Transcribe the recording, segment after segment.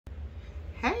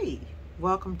Hey,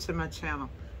 welcome to my channel.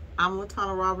 I'm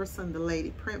LaTonna Robertson, the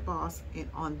Lady Print Boss, and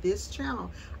on this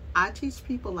channel, I teach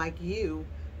people like you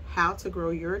how to grow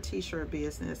your t-shirt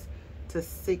business to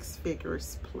 6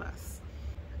 figures plus.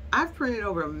 I've printed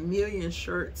over 1 million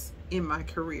shirts in my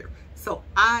career, so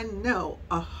I know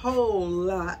a whole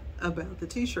lot about the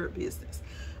t-shirt business.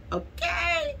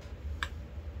 Okay,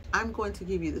 I'm going to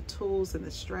give you the tools and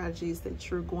the strategies that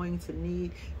you're going to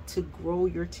need to grow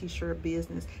your t-shirt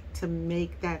business to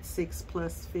make that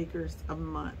 6+ figures a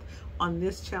month. On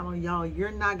this channel, y'all, you're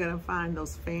not going to find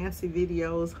those fancy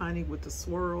videos, honey, with the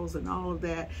swirls and all of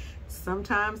that.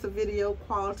 Sometimes the video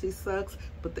quality sucks,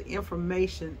 but the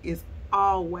information is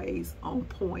always on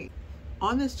point.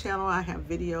 On this channel, I have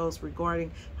videos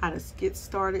regarding how to get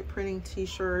started printing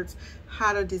t-shirts,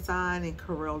 how to design in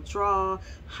Corel Draw,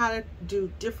 how to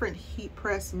do different heat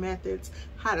press methods,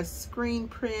 how to screen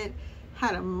print, how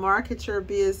to market your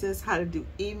business, how to do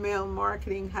email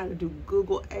marketing, how to do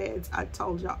Google ads. I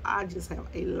told y'all I just have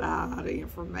a lot of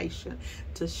information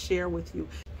to share with you.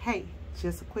 Hey,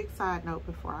 just a quick side note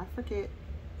before I forget.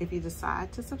 If you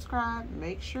decide to subscribe,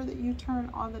 make sure that you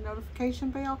turn on the notification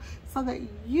bell so that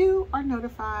you are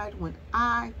notified when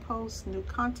I post new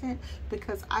content,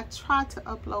 because I try to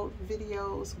upload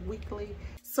videos weekly.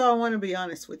 So I want to be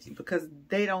honest with you, because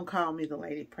they don't call me the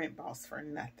Lady Print Boss for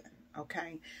nothing,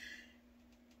 okay?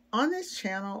 On this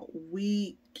channel,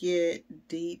 we get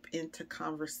deep into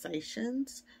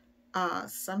conversations.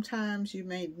 Sometimes you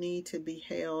may need to be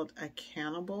held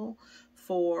accountable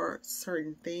for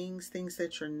certain things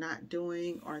that you're not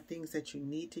doing or things that you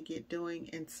need to get doing.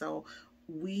 And so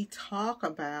we talk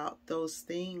about those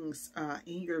things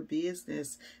in your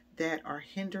business that are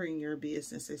hindering your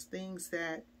business, as things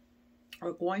that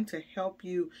are going to help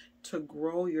you to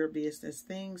grow your business,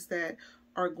 things that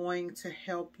are going to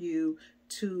help you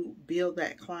to build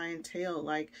that clientele.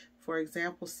 Like, for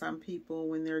example, some people,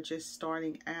 when they're just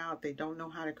starting out, they don't know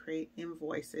how to create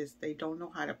invoices. They don't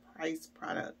know how to price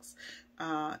products.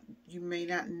 You may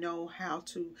not know how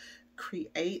to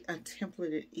create a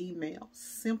templated email.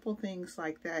 Simple things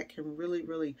like that can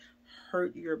really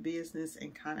hurt your business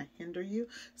and kind of hinder you.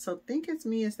 So think it's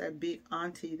me as that big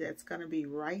auntie that's going to be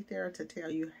right there to tell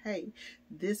you, hey,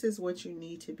 this is what you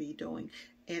need to be doing.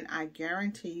 And I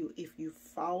guarantee you, if you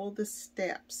follow the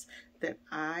steps that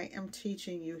I am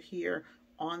teaching you here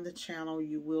on the channel,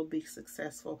 you will be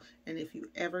successful. And if you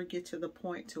ever get to the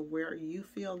point to where you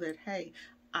feel that, hey,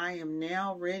 I am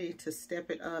now ready to step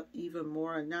it up even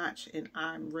more a notch, and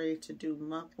I'm ready to do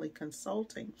monthly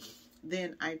consulting,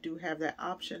 then I do have that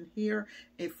option here,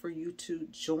 and for you to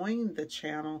join the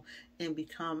channel and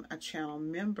become a channel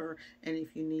member. And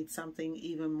if you need something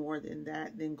even more than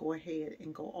that, then go ahead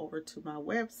and go over to my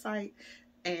website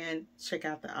and check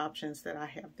out the options that I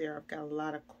have there. I've got a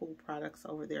lot of cool products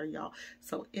over there, y'all.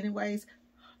 So anyways,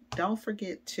 don't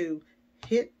forget to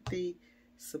hit the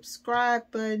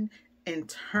subscribe button and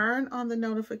turn on the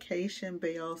notification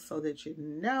bell so that you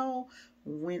know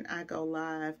when I go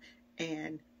live.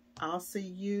 And I'll see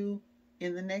you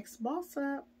in the next Boss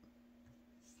Up.